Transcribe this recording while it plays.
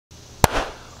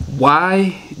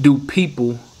Why do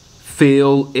people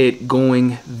fail at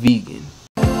going vegan?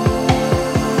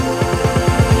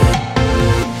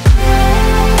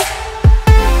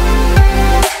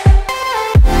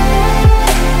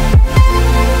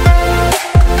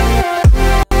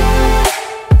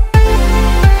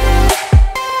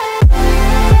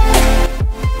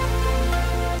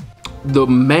 The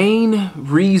main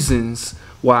reasons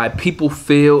why people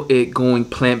fail at going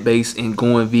plant-based and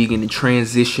going vegan and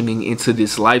transitioning into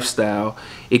this lifestyle,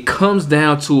 it comes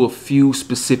down to a few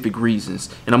specific reasons.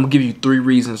 And I'm gonna give you 3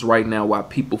 reasons right now why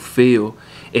people fail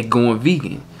at going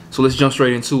vegan. So let's jump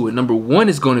straight into it. Number 1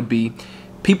 is gonna be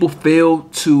people fail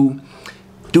to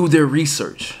do their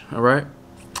research, all right?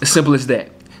 As simple as that.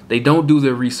 They don't do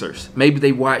their research. Maybe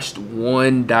they watched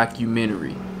one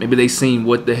documentary. Maybe they seen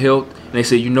What the Health and they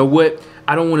say, you know what?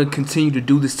 I don't want to continue to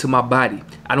do this to my body.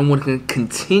 I don't want to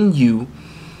continue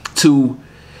to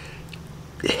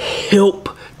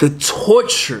help the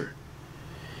torture,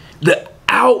 the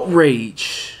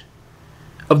outrage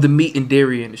of the meat and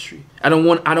dairy industry. I don't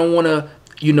want to,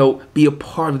 be a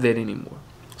part of that anymore.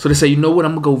 So they say, you know what?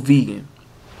 I'm going to go vegan.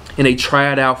 And they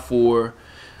try it out for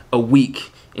a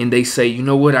week. And they say, you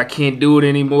know what, I can't do it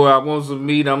anymore. I want some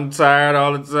meat. I'm tired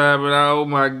all the time. And oh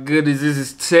my goodness, this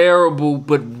is terrible.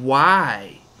 But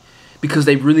why? Because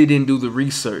they really didn't do the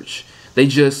research. They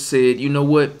just said, you know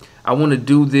what, I want to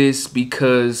do this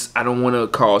because I don't want to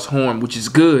cause harm, which is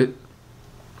good.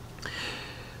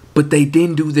 But they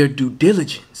didn't do their due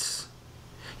diligence.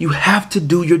 You have to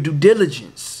do your due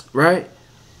diligence, right?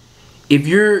 If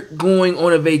you're going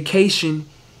on a vacation,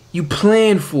 you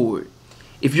plan for it.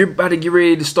 If you're about to get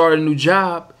ready to start a new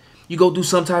job, you go do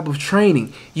some type of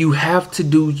training. You have to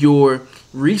do your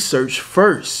research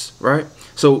first, right?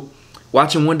 So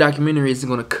watching one documentary isn't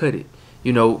going to cut it.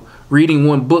 Reading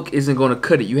one book isn't going to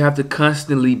cut it. You have to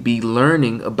constantly be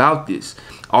learning about this.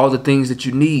 All the things that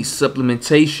you need,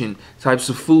 supplementation, types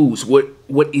of foods, what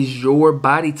is your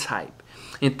body type,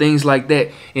 and things like that.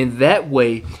 And that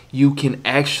way you can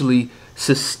actually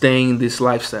sustain this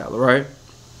lifestyle, all right?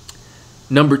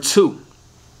 Number 2.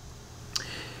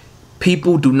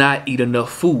 People do not eat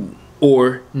enough food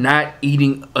or not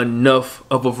eating enough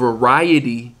of a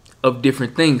variety of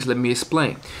different things. Let me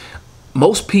explain.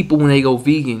 Most people, when they go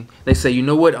vegan, they say, you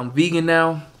know what, I'm vegan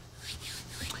now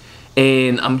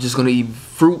and I'm just going to eat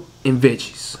fruit and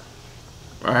veggies.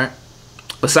 All right.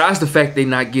 Besides the fact they're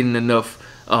not getting enough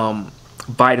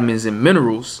vitamins and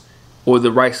minerals or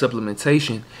the right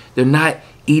supplementation, they're not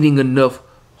eating enough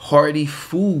hearty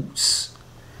foods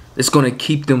that's going to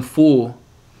keep them full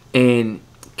and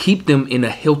keep them in a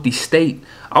healthy state.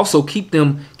 Also keep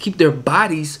their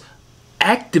bodies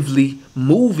actively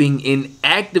moving and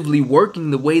actively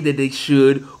working the way that they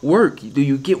should work. Do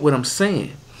you get what I'm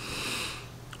saying?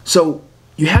 So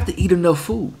you have to eat enough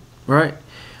food, right?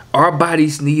 Our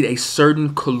bodies need a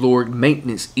certain caloric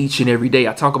maintenance each and every day.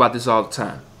 I talk about this all the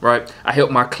time, right? I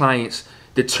help my clients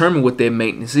determine what their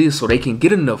maintenance is so they can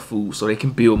get enough food, so they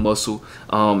can build muscle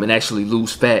and actually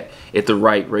lose fat at the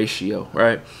right ratio,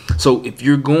 right? So if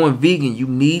you're going vegan, you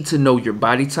need to know your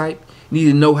body type. You need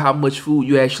to know how much food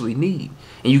you actually need.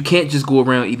 And you can't just go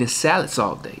around eating salads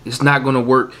all day. It's not going to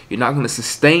work. You're not going to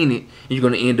sustain it. You're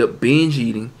going to end up binge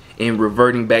eating and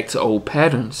reverting back to old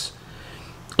patterns.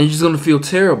 And you're just going to feel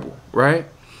terrible, right?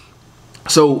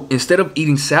 So instead of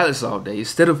eating salads all day,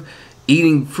 instead of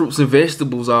eating fruits and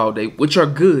vegetables all day, which are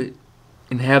good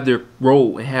and have their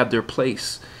role and have their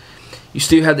place, you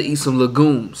still have to eat some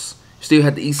legumes, still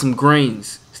have to eat some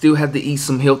grains, still have to eat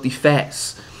some healthy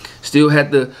fats, still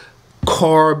have to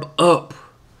carb up.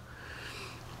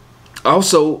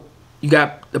 Also, you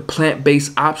got the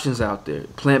plant-based options out there,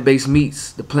 plant-based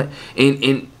meats,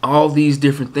 and all these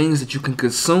different things that you can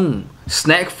consume.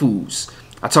 Snack foods.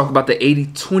 I talk about the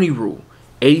 80-20 rule.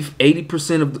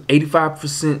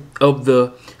 85% of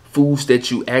the foods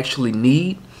that you actually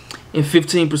need and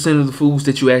 15% of the foods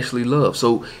that you actually love.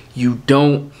 So you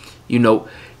don't,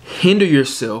 hinder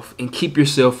yourself and keep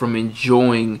yourself from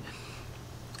enjoying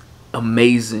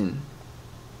amazing,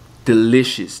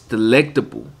 delicious,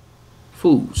 delectable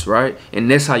foods, right?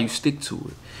 And that's how you stick to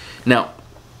it. Now,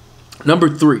 number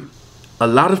 3, a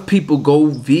lot of people go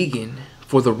vegan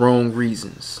for the wrong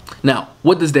reasons. Now,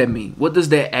 what does that mean? What does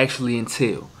that actually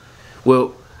entail?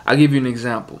 Well, I'll give you an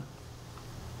example.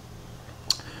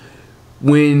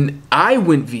 When I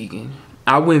went vegan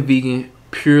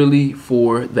purely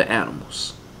for the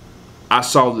animals. I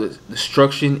saw the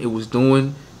destruction it was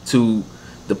doing to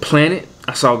the planet.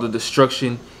 I saw the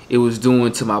destruction it was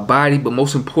doing to my body. But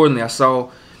most importantly, I saw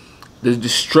the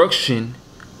destruction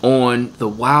on the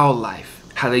wildlife.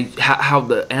 How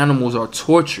the animals are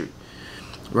tortured,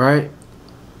 right?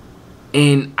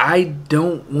 And I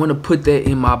don't want to put that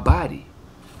in my body.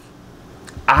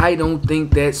 I don't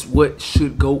think that's what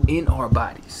should go in our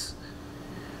bodies.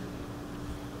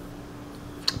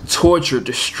 Torture,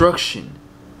 destruction,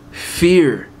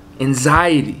 fear,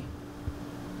 anxiety,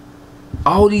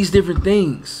 all these different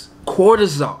things.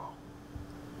 Cortisol.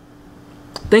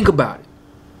 Think about it.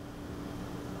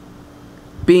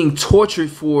 Being tortured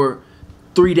for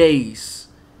 3 days.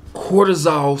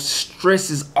 Cortisol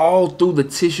stresses all through the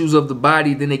tissues of the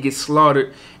body. Then they get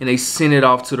slaughtered and they send it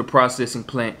off to the processing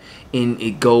plant. And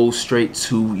it goes straight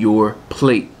to your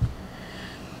plate.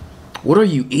 What are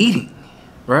you eating?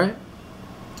 Right?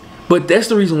 But that's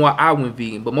the reason why I went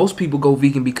vegan. But most people go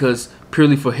vegan because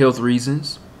purely for health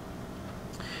reasons.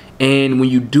 And when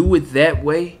you do it that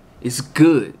way, it's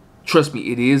good. Trust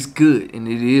me, it is good. And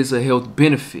it is a health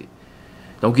benefit.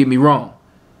 Don't get me wrong.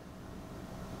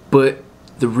 But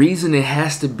the reason it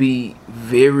has to be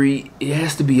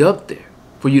up there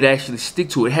for you to actually stick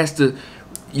to it. It has to,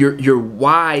 your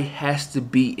why has to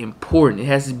be important. It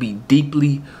has to be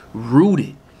deeply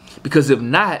rooted. Because if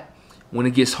not, when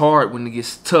it gets hard, when it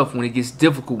gets tough, when it gets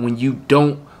difficult, when you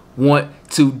don't want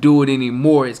to do it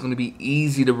anymore, it's going to be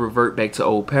easy to revert back to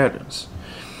old patterns.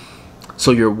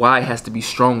 So your why has to be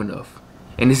strong enough.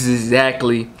 And this is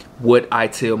exactly what I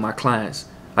tell my clients.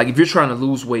 Like if you're trying to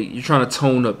lose weight, you're trying to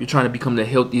tone up, you're trying to become the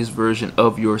healthiest version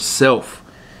of yourself,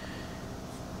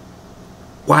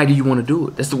 why do you want to do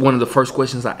it? That's one of the first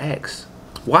questions I ask.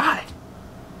 Why?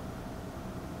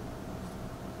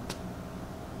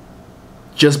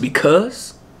 Just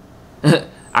because?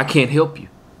 I can't help you.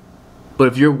 But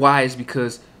if your why is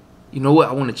because, you know what,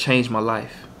 I want to change my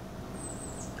life.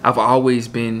 I've always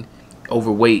been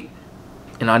overweight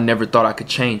and I never thought I could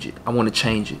change it. I want to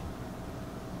change it.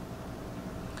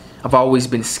 I've always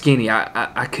been skinny.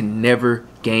 I could never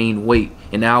gain weight.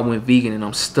 And now I went vegan and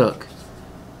I'm stuck.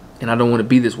 And I don't want to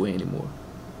be this way anymore.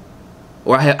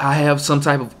 Or I have some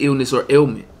type of illness or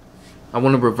ailment. I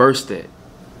want to reverse that.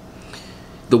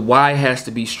 The why has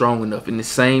to be strong enough. And the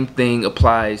same thing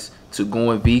applies to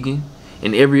going vegan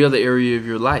in every other area of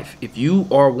your life. If you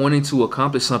are wanting to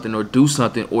accomplish something or do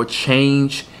something or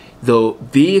change the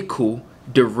vehicle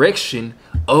direction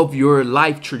of your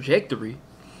life trajectory,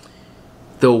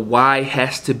 the why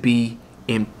has to be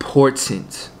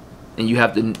important, and you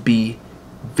have to be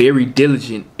very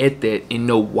diligent at that and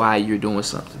know why you're doing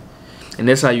something. And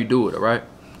that's how you do it, all right?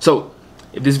 So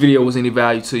if this video was any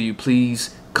value to you,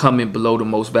 please comment below the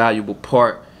most valuable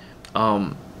part.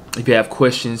 If you have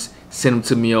questions, send them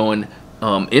to me on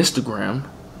Instagram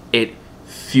at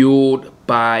Fueled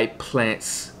by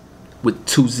Plants with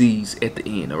 2 Z's at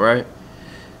the end, all right?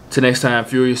 Till next time,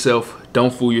 fuel yourself,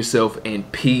 don't fool yourself,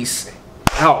 and peace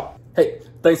out. Hey,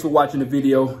 thanks for watching the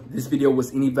video. If this video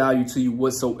was any value to you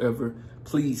whatsoever,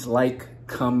 please like,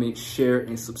 comment, share,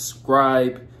 and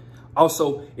subscribe.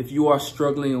 Also, if you are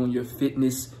struggling on your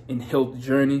fitness and health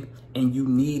journey and you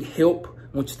need help,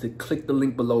 I want you to click the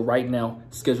link below right now.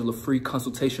 Schedule a free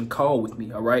consultation call with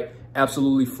me, all right?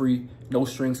 Absolutely free, no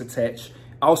strings attached.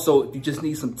 Also, if you just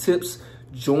need some tips,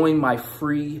 join my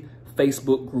free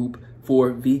Facebook group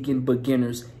for vegan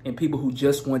beginners and people who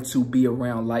just want to be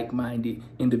around like-minded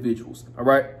individuals, all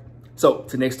right? So,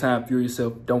 till next time, fuel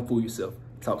yourself, don't fool yourself.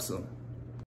 Talk soon.